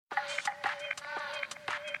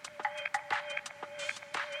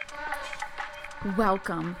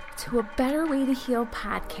Welcome to A Better Way to Heal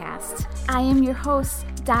podcast. I am your host,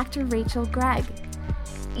 Dr. Rachel Gregg.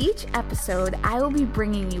 Each episode, I will be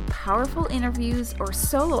bringing you powerful interviews or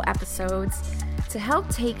solo episodes to help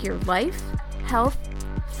take your life, health,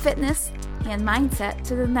 fitness, and mindset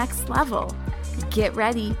to the next level. Get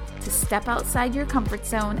ready to step outside your comfort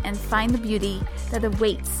zone and find the beauty that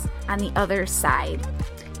awaits on the other side.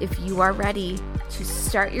 If you are ready to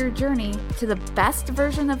start your journey to the best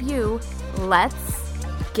version of you, let's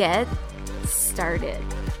get started.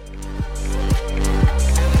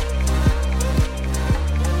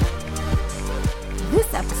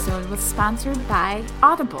 This episode was sponsored by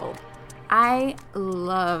Audible. I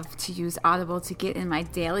love to use Audible to get in my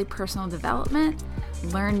daily personal development,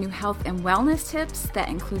 learn new health and wellness tips that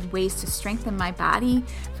include ways to strengthen my body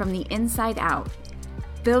from the inside out,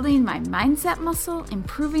 building my mindset muscle,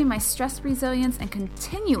 improving my stress resilience, and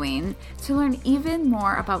continuing to learn even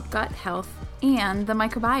more about gut health and the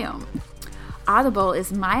microbiome. Audible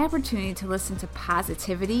is my opportunity to listen to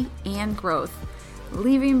positivity and growth,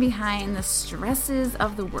 leaving behind the stresses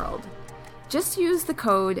of the world. Just use the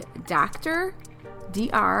code Dr.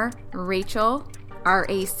 Rachel,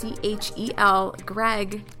 RACHEL,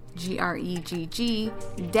 Gregg, GREGG,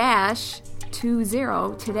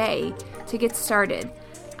 -20 today to get started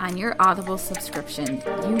on your Audible subscription.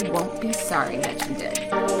 You won't be sorry that you did.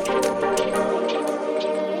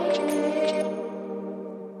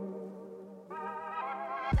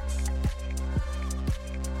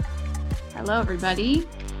 Hello, everybody.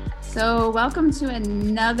 So welcome to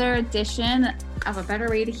another edition of A Better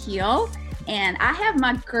Way to Heal. And I have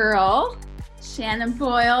my girl, Shannon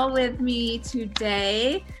Boyle, with me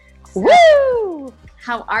today. So, woo!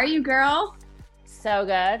 How are you, girl? So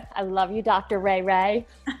good. I love you, Dr. Ray Ray.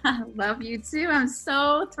 I love you too. I'm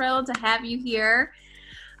so thrilled to have you here.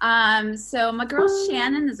 So my girl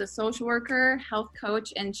Shannon is a social worker, health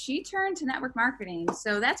coach, and she turned to network marketing.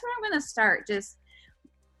 So that's where I'm going to start. Just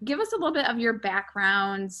give us a little bit of your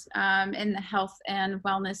background in the health and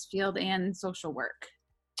wellness field and social work.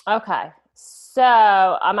 Okay.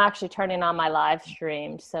 So I'm actually turning on my live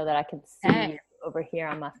stream so that I can see over here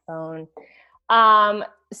on my phone.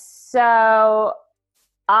 So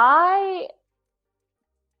I,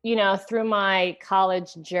 through my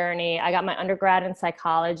college journey, I got my undergrad in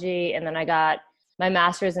psychology, and then I got my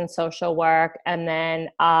master's in social work, and then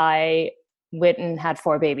I went and had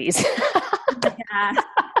 4 babies. Yeah.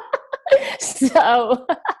 So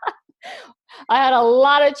I had a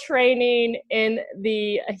lot of training in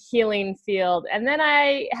the healing field. And then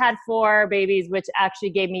I had 4 babies, which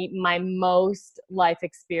actually gave me my most life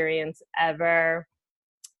experience ever.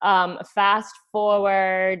 Fast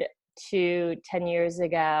forward to 10 years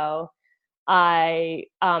ago, I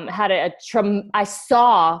I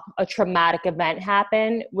saw a traumatic event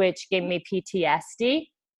happen, which gave me PTSD.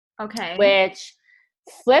 Okay. Which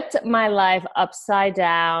flipped my life upside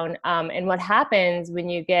down. And what happens when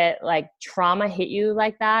you get like trauma hit you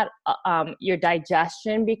like that, your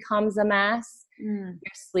digestion becomes a mess. Your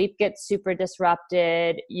sleep gets super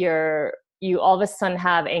disrupted. You all of a sudden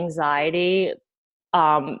have anxiety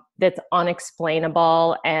that's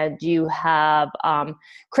unexplainable, and you have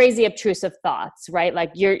crazy obtrusive thoughts, right?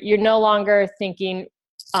 Like you're no longer thinking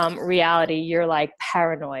reality, you're like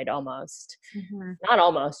paranoid almost. Mm-hmm. Not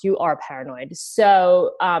almost, you are paranoid.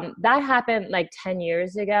 So that happened like 10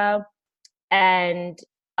 years ago. And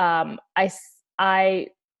I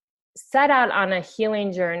set out on a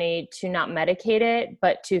healing journey to not medicate it,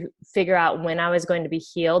 but to figure out when I was going to be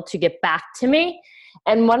healed to get back to me.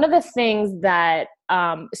 And one of the things that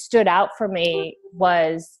stood out for me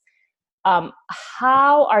was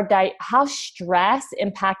how stress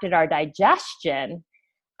impacted our digestion,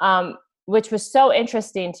 which was so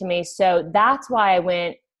interesting to me. So that's why I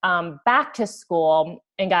went back to school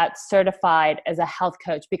and got certified as a health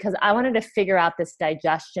coach, because I wanted to figure out this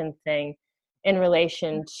digestion thing in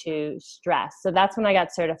relation to stress. So that's when I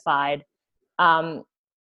got certified.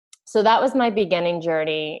 So that was my beginning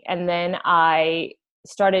journey. And then I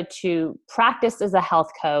started to practice as a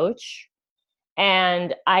health coach.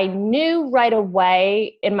 And I knew right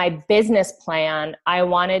away in my business plan, I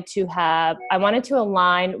wanted to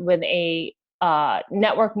align with a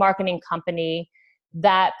network marketing company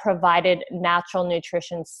that provided natural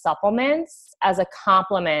nutrition supplements as a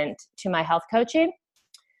complement to my health coaching.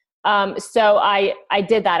 So I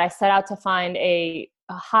did that. I set out to find a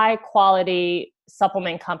high quality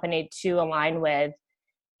supplement company to align with.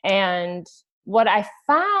 And what I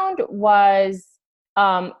found was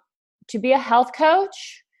to be a health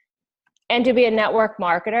coach and to be a network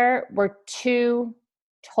marketer were 2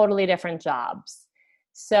 totally different jobs.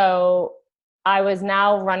 So I was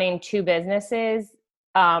now running two businesses,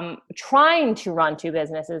 trying to run two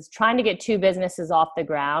businesses, trying to get two businesses off the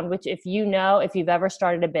ground, which if you've ever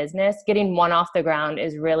started a business, getting one off the ground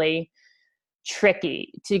is really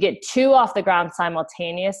tricky. To get two off the ground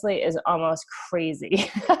simultaneously is almost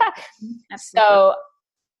crazy. So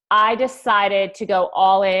I decided to go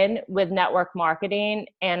all in with network marketing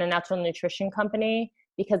and a natural nutrition company,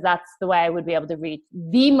 because that's the way I would be able to reach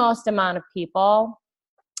the most amount of people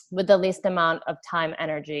with the least amount of time,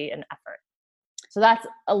 energy, and effort. So that's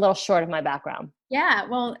a little short of my background. Yeah,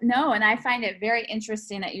 well, no, and I find it very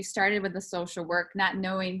interesting that you started with the social work, not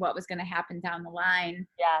knowing what was going to happen down the line.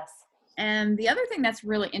 Yes. And the other thing that's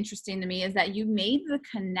really interesting to me is that you made the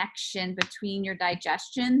connection between your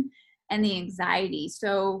digestion and the anxiety.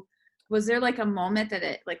 So was there like a moment that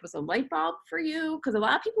it like was a light bulb for you? Because a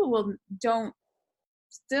lot of people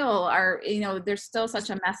there's still such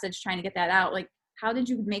a message trying to get that out. Like, how did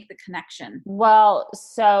you make the connection? Well,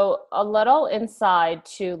 so a little inside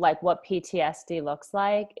to like what PTSD looks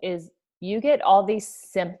like is you get all these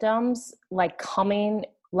symptoms like coming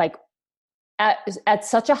like at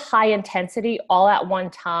such a high intensity all at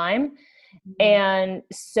one time. Mm-hmm. And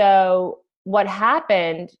so what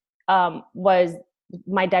happened was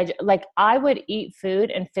like I would eat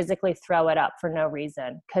food and physically throw it up for no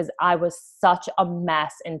reason because I was such a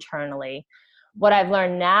mess internally. What I've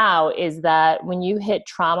learned now is that when you hit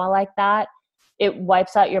trauma like that, it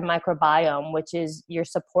wipes out your microbiome, which is your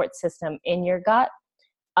support system in your gut.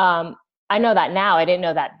 I know that now. I didn't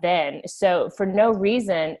know that then. So for no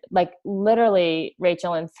reason, like literally,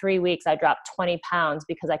 Rachel, in 3 weeks, I dropped 20 pounds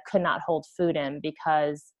because I could not hold food in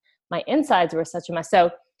because my insides were such a mess.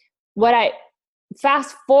 So what I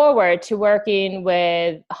fast forward to working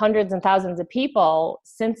with hundreds and thousands of people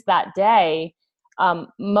since that day,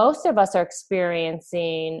 most of us are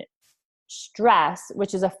experiencing stress,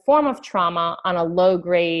 which is a form of trauma on a low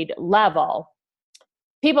grade level.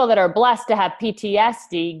 People that are blessed to have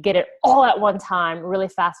PTSD get it all at one time, really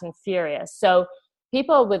fast and furious. So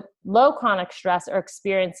people with low chronic stress are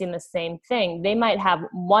experiencing the same thing. They might have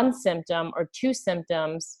one symptom or two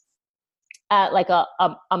symptoms at like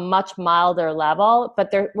a much milder level,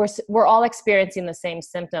 but we're all experiencing the same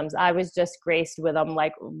symptoms. I was just graced with them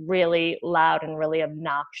like really loud and really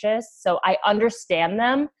obnoxious. So I understand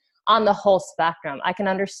them on the whole spectrum. I can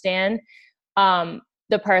understand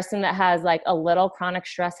the person that has like a little chronic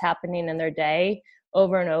stress happening in their day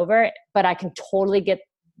over and over, but I can totally get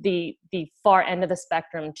the far end of the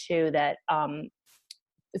spectrum too, that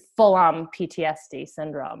full on PTSD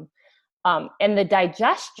syndrome. And the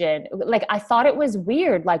digestion, like I thought it was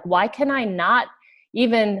weird. Like, why can I not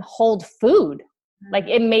even hold food? Like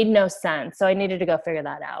it made no sense. So I needed to go figure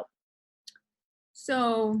that out.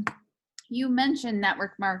 So you mentioned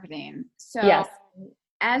network marketing. So yes.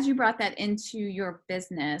 As you brought that into your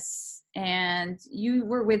business, and you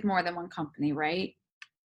were with more than one company, right?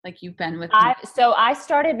 Like you've been with. So I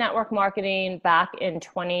started network marketing back in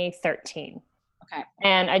 2013. Okay.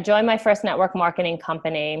 And I joined my first network marketing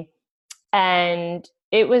company. And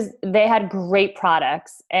they had great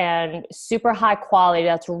products and super high quality.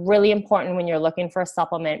 That's really important when you're looking for a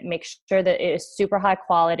supplement. Make sure that it is super high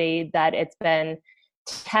quality, that it's been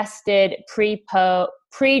tested pre,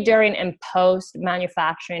 during, and post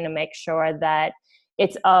manufacturing to make sure that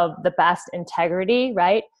it's of the best integrity,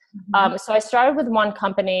 right? Mm-hmm. So I started with one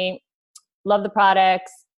company, loved the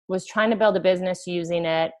products, was trying to build a business using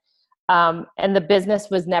it. And the business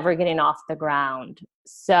was never getting off the ground.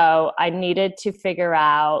 So I needed to figure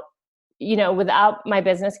out, without my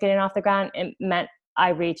business getting off the ground, it meant I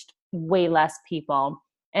reached way less people.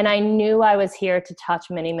 And I knew I was here to touch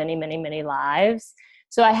many, many, many, many lives.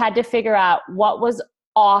 So I had to figure out what was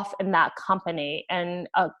off in that company. And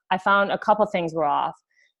I found a couple things were off.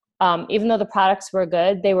 Even though the products were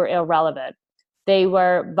good, they were irrelevant. They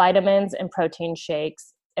were vitamins and protein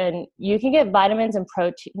shakes. And you can get vitamins and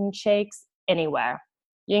protein shakes anywhere.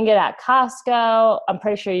 You can get it at Costco. I'm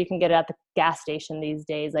pretty sure you can get it at the gas station these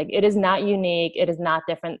days. Like it is not unique. It is not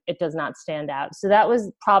different. It does not stand out. So that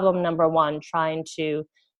was problem number one, trying to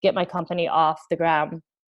get my company off the ground.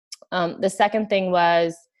 The second thing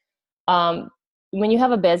was when you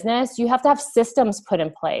have a business, you have to have systems put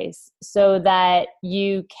in place so that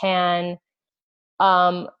you can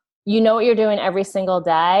what you're doing every single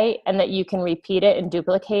day, and that you can repeat it and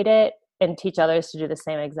duplicate it and teach others to do the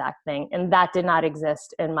same exact thing. And that did not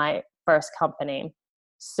exist in my first company.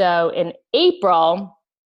 So in April,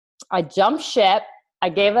 I jumped ship. I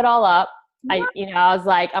gave it all up. I was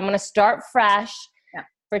like, I'm going to start fresh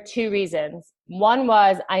for two reasons. One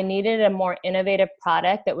was I needed a more innovative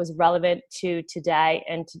product that was relevant to today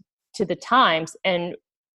and to the times. And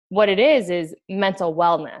what it is mental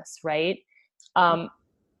wellness, right?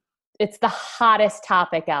 It's the hottest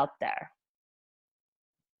topic out there.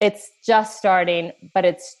 It's just starting, but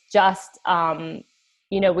it's just,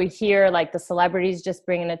 we hear like the celebrities just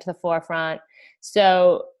bringing it to the forefront.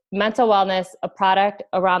 So mental wellness, a product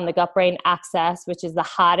around the gut-brain axis, which is the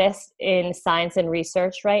hottest in science and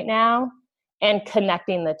research right now, and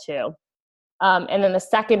connecting the two. And then the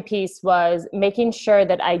second piece was making sure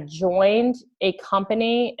that I joined a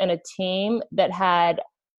company and a team that had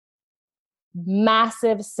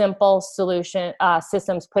massive, simple solution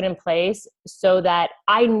systems put in place so that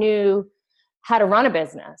I knew how to run a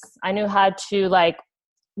business. I knew how to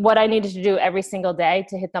what I needed to do every single day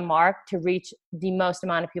to hit the mark to reach the most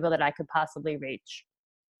amount of people that I could possibly reach.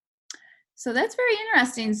 So that's very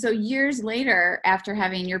interesting. So years later, after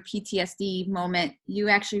having your PTSD moment, you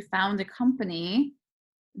actually found a company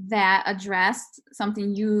that addressed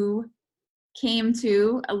something you came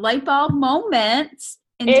to, a light bulb moment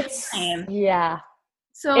in time. Yeah.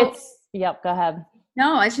 So yep, go ahead.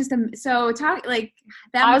 No, it's just so talk like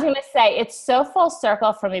that. I was going to say it's so full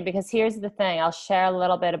circle for me because here's the thing. I'll share a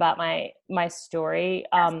little bit about my story.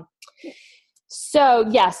 So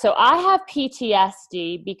I have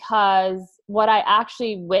PTSD because what I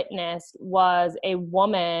actually witnessed was a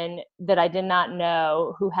woman that I did not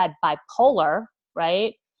know who had bipolar,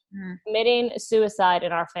 right? Committing suicide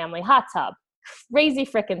in our family hot tub. Crazy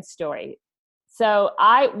freaking story. So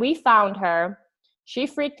we found her. She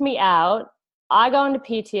freaked me out. I go into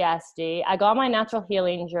PTSD. I go on my natural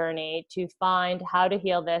healing journey to find how to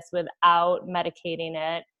heal this without medicating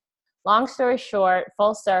it. Long story short,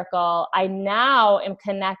 full circle, I now am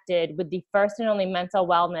connected with the first and only mental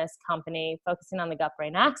wellness company focusing on the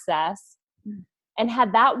gut-brain axis. And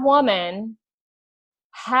had that woman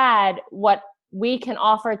had what we can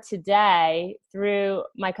offer today through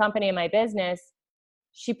my company and my business,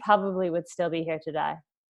 she probably would still be here today.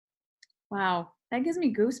 Wow. That gives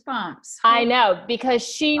me goosebumps. I know, because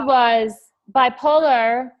she was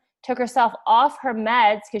bipolar, took herself off her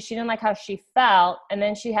meds because she didn't like how she felt, and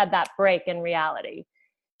then she had that break in reality.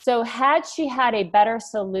 So had she had a better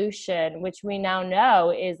solution, which we now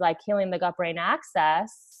know is like healing the gut-brain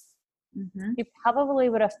axis, she probably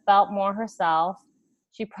would have felt more herself.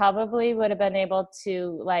 She probably would have been able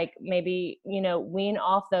to maybe, wean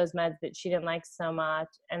off those meds that she didn't like so much,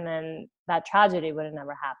 and then that tragedy would have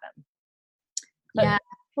never happened. Yeah.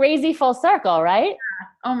 Crazy full circle, right? Yeah.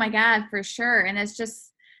 Oh my God, for sure. And it's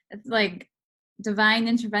like divine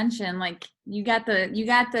intervention. Like you got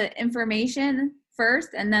the information first,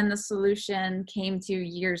 and then the solution came to you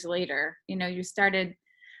years later. You started.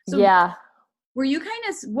 So yeah.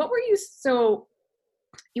 So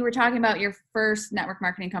you were talking about your first network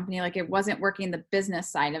marketing company, like it wasn't working the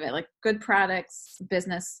business side of it, like good products,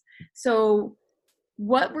 business. So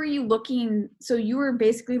what were you looking? So you were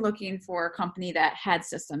basically looking for a company that had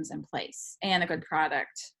systems in place and a good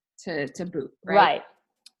product to boot, right?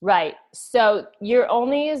 Right. So you're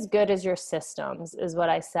only as good as your systems is what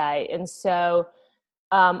I say. And so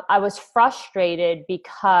I was frustrated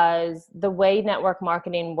because the way network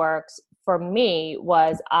marketing works for me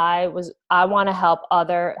was I want to help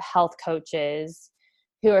other health coaches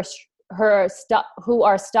who are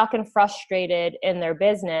stuck and frustrated in their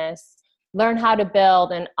business learn how to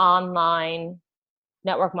build an online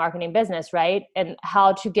network marketing business, right? And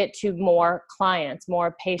how to get to more clients,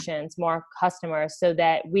 more patients, more customers so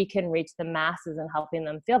that we can reach the masses and helping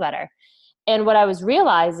them feel better. And what I was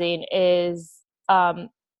realizing is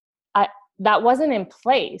that wasn't in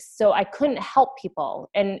place. So I couldn't help people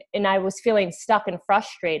and I was feeling stuck and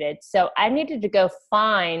frustrated. So I needed to go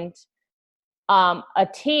find a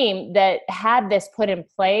team that had this put in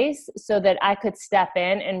place so that I could step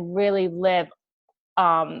in and really live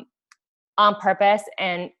on purpose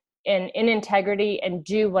and in integrity and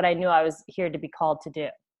do what I knew I was here to be called to do.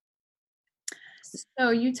 So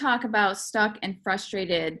you talk about stuck and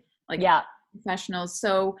frustrated, professionals.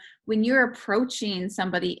 So when you're approaching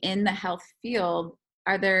somebody in the health field,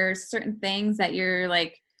 are there certain things that you're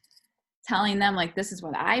telling them, this is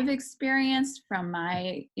what I've experienced from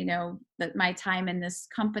my, my time in this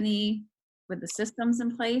company with the systems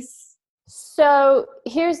in place? So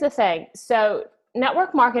here's the thing. So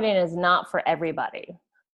network marketing is not for everybody,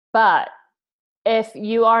 but if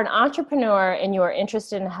you are an entrepreneur and you are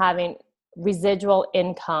interested in having residual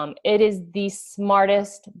income, it is the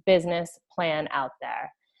smartest business plan out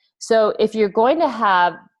there. So if you're going to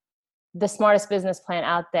have the smartest business plan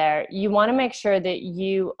out there, you want to make sure that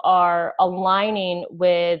you are aligning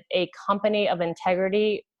with a company of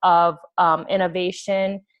integrity, of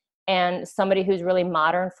innovation, and somebody who's really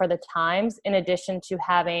modern for the times, in addition to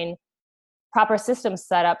having proper systems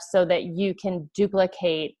set up so that you can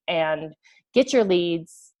duplicate and get your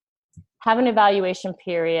leads, have an evaluation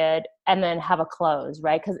period, and then have a close,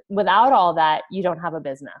 right? Because without all that, you don't have a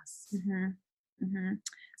business. Mm-hmm. Mm-hmm.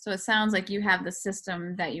 So it sounds like you have the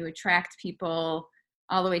system that you attract people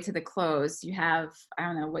all the way to the close. You have, I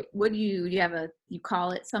don't know, what do you have you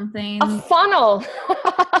call it something? A funnel.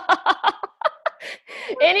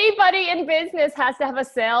 Anybody in business has to have a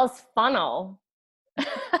sales funnel.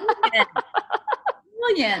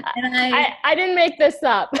 Brilliant. And I didn't make this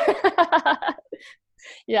up.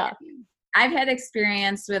 Yeah. I've had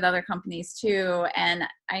experience with other companies too, and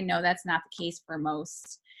I know that's not the case for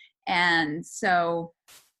most. And so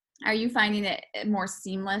are you finding it more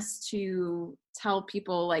seamless to tell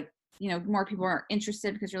people, like, more people are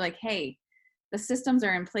interested because you're like, hey, the systems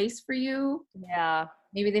are in place for you? Yeah.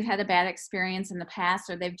 Maybe they've had a bad experience in the past,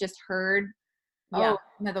 or they've just heard,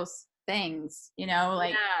 those things,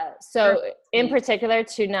 like. Yeah. So in particular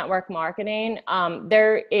to network marketing,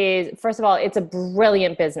 there is, first of all, it's a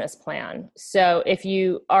brilliant business plan. So if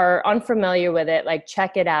you are unfamiliar with it, like,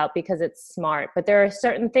 check it out because it's smart. But there are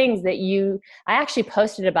certain things that I actually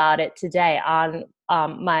posted about it today on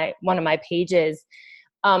one of my pages.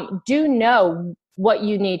 Do know what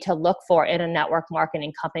you need to look for in a network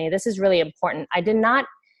marketing company. This is really important. I did not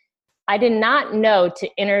know to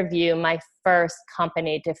interview my first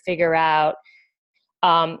company to figure out,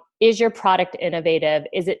 is your product innovative?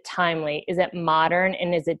 Is it timely? Is it modern?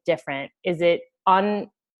 And is it different? Is it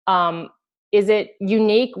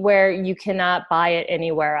unique where you cannot buy it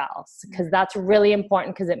anywhere else? Because that's really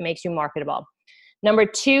important because it makes you marketable. Number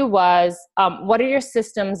 2 was, what are your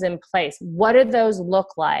systems in place? What do those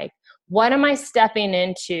look like? What am I stepping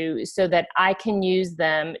into so that I can use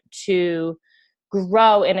them to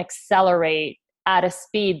grow and accelerate at a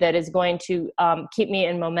speed that is going to keep me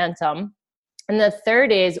in momentum? And the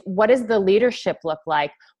third is, what does the leadership look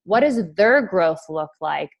like? What does their growth look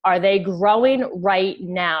like? Are they growing right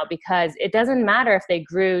now? Because it doesn't matter if they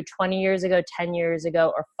grew 20 years ago, 10 years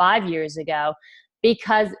ago, or 5 years ago,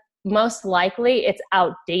 because most likely it's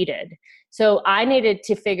outdated. So I needed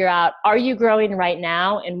to figure out, are you growing right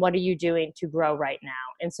now? And what are you doing to grow right now?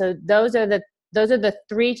 And so those are the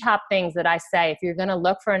 3 top things that I say. If you're going to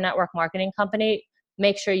look for a network marketing company,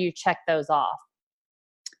 make sure you check those off.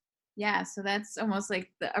 Yeah. So that's almost like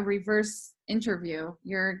a reverse interview.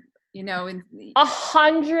 You're,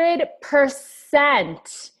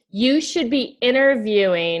 100%. You should be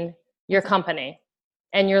interviewing your company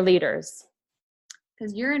and your leaders.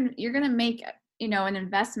 Because you're going to make, an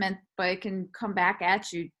investment, but it can come back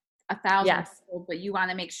at you 1,000 Yes. people, but you want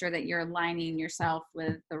to make sure that you're aligning yourself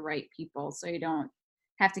with the right people so you don't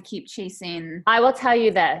have to keep chasing. I will tell you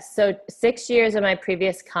this. So 6 years of my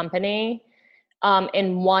previous company,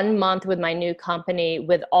 in 1 month with my new company,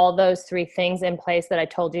 with all those 3 things in place that I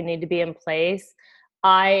told you need to be in place,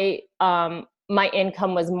 my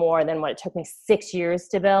income was more than what it took me 6 years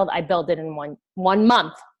to build. I built it in one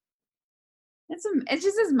month. It's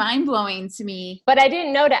just as mind-blowing to me. But I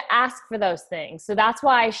didn't know to ask for those things. So that's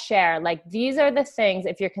why I share, like, these are the things,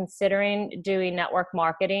 if you're considering doing network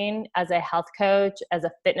marketing as a health coach, as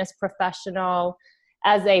a fitness professional,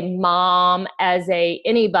 as a mom, as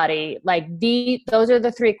anybody, like, those are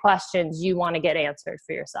the 3 questions you want to get answered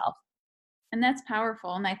for yourself. And that's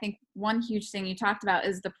powerful. And I think one huge thing you talked about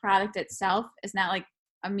is the product itself is not like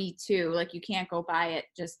a me too. Like, you can't go buy it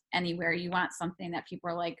just anywhere. You want something that people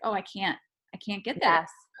are like, oh, I can't get that.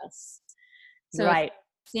 Yes. So right.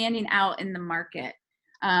 Standing out in the market,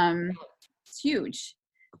 it's huge.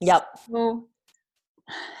 Yep. So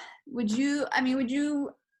would you,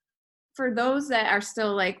 for those that are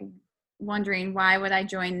still like wondering, why would I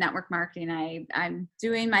join network marketing? I'm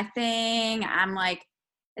doing my thing. I'm like,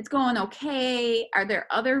 it's going okay. Are there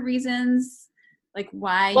other reasons like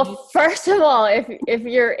why? Well, first of all, if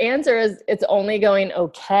your answer is it's only going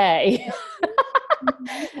okay,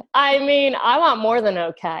 I want more than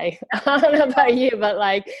okay. I don't know about you, but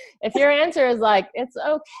like, if your answer is like, it's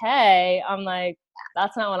okay, I'm like,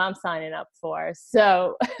 that's not what I'm signing up for.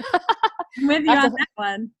 So I'm with you on that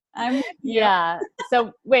one. I'm with you. Yeah.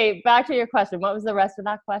 So wait, back to your question. What was the rest of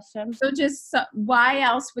that question? So just why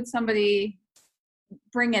else would somebody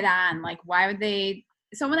bring it on? Like, why would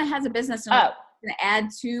someone that has a business going to add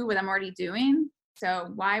to what I'm already doing?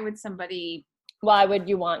 So why would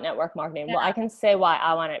you want network marketing? Yeah. Well, I can say why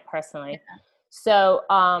I want it personally. Yeah. So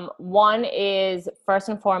one is, first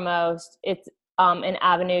and foremost, it's an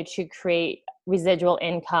avenue to create residual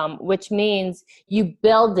income, which means you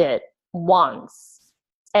build it once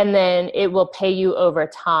and then it will pay you over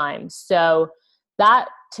time. So that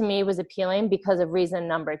to me was appealing because of reason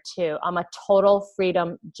number 2. I'm a total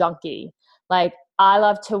freedom junkie. Like, I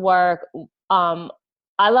love to work.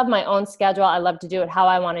 I love my own schedule. I love to do it how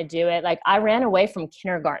I want to do it. Like, I ran away from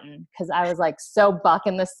kindergarten because I was like so buck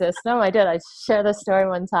in the system. I shared this story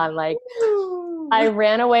one time. Like, I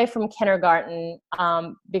ran away from kindergarten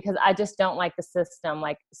because I just don't like the system.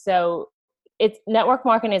 Like, so it's network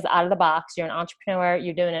marketing is out of the box. You're an entrepreneur.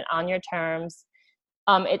 You're doing it on your terms.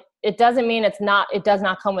 It doesn't mean it does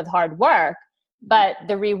not come with hard work, but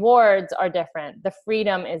the rewards are different. The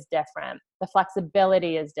freedom is different. The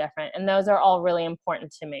flexibility is different. And those are all really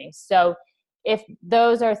important to me. So if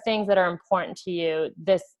those are things that are important to you,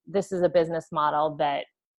 this is a business model that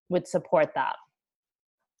would support that.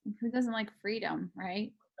 Who doesn't like freedom,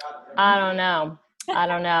 right? I don't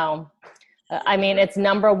know. I mean, it's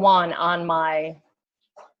number one on my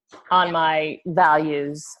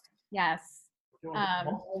values. Yes.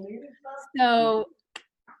 So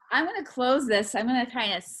I'm going to close this. I'm going to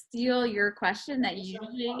kind of steal your question that you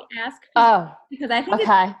usually ask. Because I think it's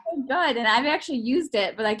so good, and I've actually used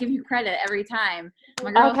it, but I give you credit every time.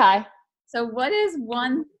 Okay. So what is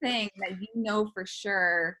one thing that you know for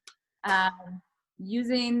sure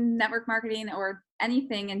using network marketing or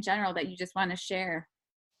anything in general that you just want to share?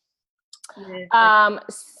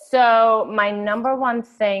 So my number one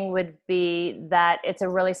thing would be that it's a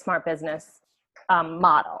really smart business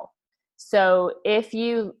model. So if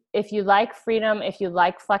you like freedom, if you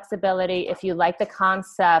like flexibility, if you like the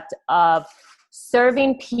concept of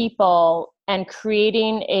serving people and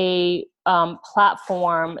creating a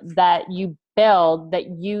platform that you build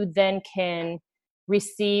that you then can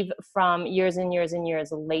receive from years and years and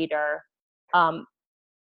years later,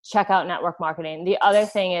 check out network marketing. The other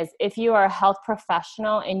thing is, if you are a health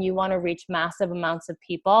professional and you want to reach massive amounts of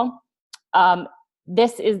people,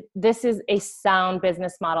 this is a sound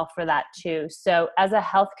business model for that too. So as a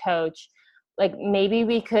health coach, like, maybe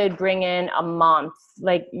we could bring in a month,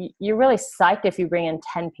 like, you're really psyched if you bring in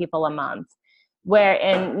 10 people a month, where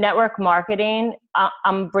in network marketing,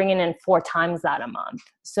 I'm bringing in 4 times that a month.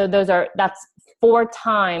 So that's 4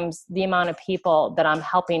 times the amount of people that I'm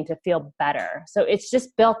helping to feel better. So it's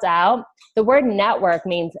just built out. The word network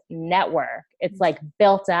means network. It's like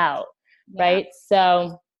built out, right?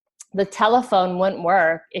 So the telephone wouldn't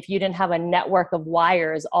work if you didn't have a network of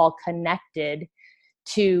wires all connected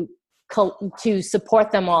to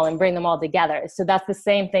support them all and bring them all together. So that's the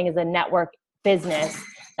same thing as a network business.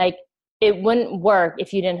 Like, it wouldn't work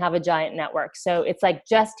if you didn't have a giant network. So it's like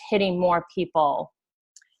just hitting more people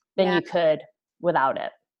than you could without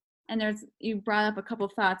it. And you brought up a couple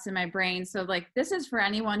thoughts in my brain. So, like, this is for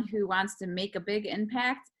anyone who wants to make a big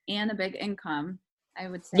impact and a big income, I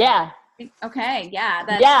would say. Yeah. Okay. Yeah.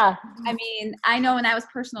 I mean, I know when I was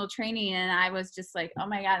personal training and I was just like, oh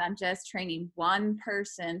my God, I'm just training one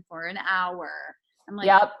person for an hour. I'm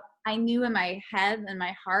like, I knew in my head and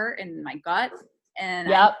my heart and my gut,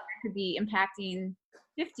 and I could be impacting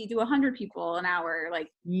 50 to 100 people an hour,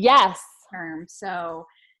 like, term. So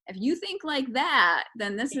if you think like that,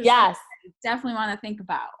 then this is something you definitely want to think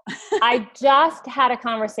about. I just had a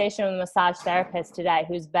conversation with a massage therapist today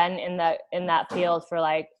who's been in that field for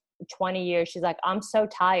like 20 years. She's like, I'm so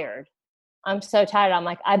tired. I'm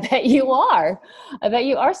like, I bet you are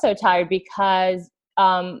so tired, because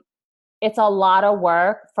it's a lot of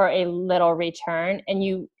work for a little return, and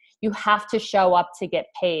you have to show up to get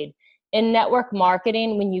paid. In network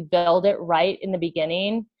marketing, when you build it right in the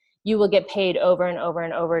beginning, you will get paid over and over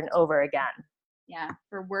and over and over again. Yeah,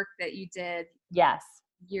 for work that you did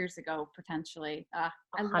years ago, potentially. I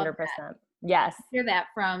love 100%. That. Yes. I hear that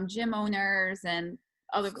from gym owners and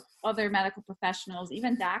other medical professionals,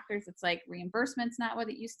 even doctors. It's like reimbursement's not what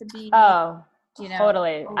it used to be. Oh,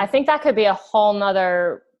 totally. I think that could be a whole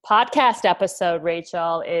nother podcast episode,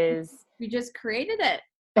 Rachel. We just created it.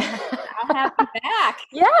 I'll have you back.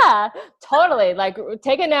 Yeah, totally. Like,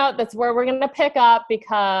 take a note. That's where we're going to pick up,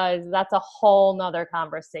 because that's a whole nother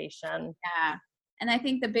conversation. Yeah. And I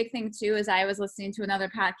think the big thing too is, I was listening to another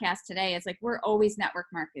podcast today. It's like, we're always network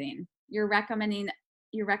marketing. You're recommending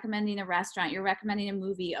a restaurant, you're recommending a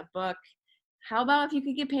movie, a book. How about if you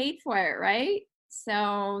could get paid for it, right?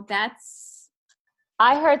 So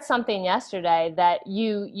I heard something yesterday that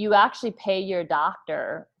you actually pay your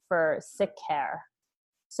doctor for sick care.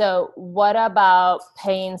 So what about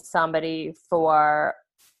paying somebody for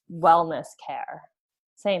wellness care?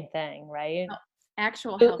 Same thing, right?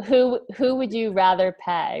 Actual help. Who would you rather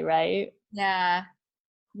pay, right? Yeah,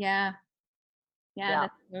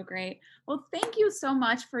 that's so great. Well, thank you so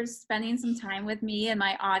much for spending some time with me and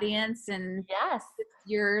my audience. And I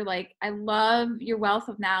love your wealth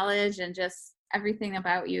of knowledge and just everything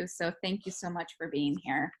about you. So thank you so much for being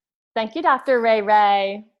here. Thank you, Dr. Ray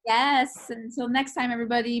Ray. Yes. Until next time,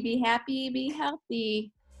 everybody, be happy, be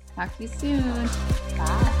healthy. Talk to you soon.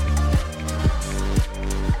 Bye.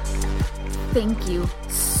 Thank you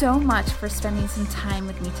so much for spending some time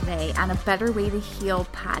with me today on a Better Way to Heal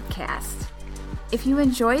podcast. If you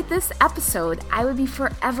enjoyed this episode, I would be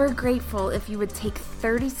forever grateful if you would take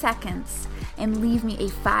 30 seconds and leave me a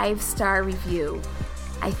 5-star review.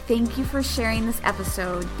 I thank you for sharing this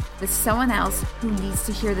episode with someone else who needs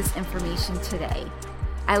to hear this information today.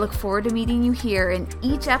 I look forward to meeting you here in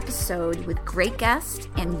each episode with great guests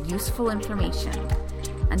and useful information.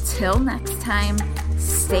 Until next time,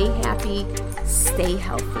 stay happy, stay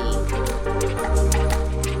healthy.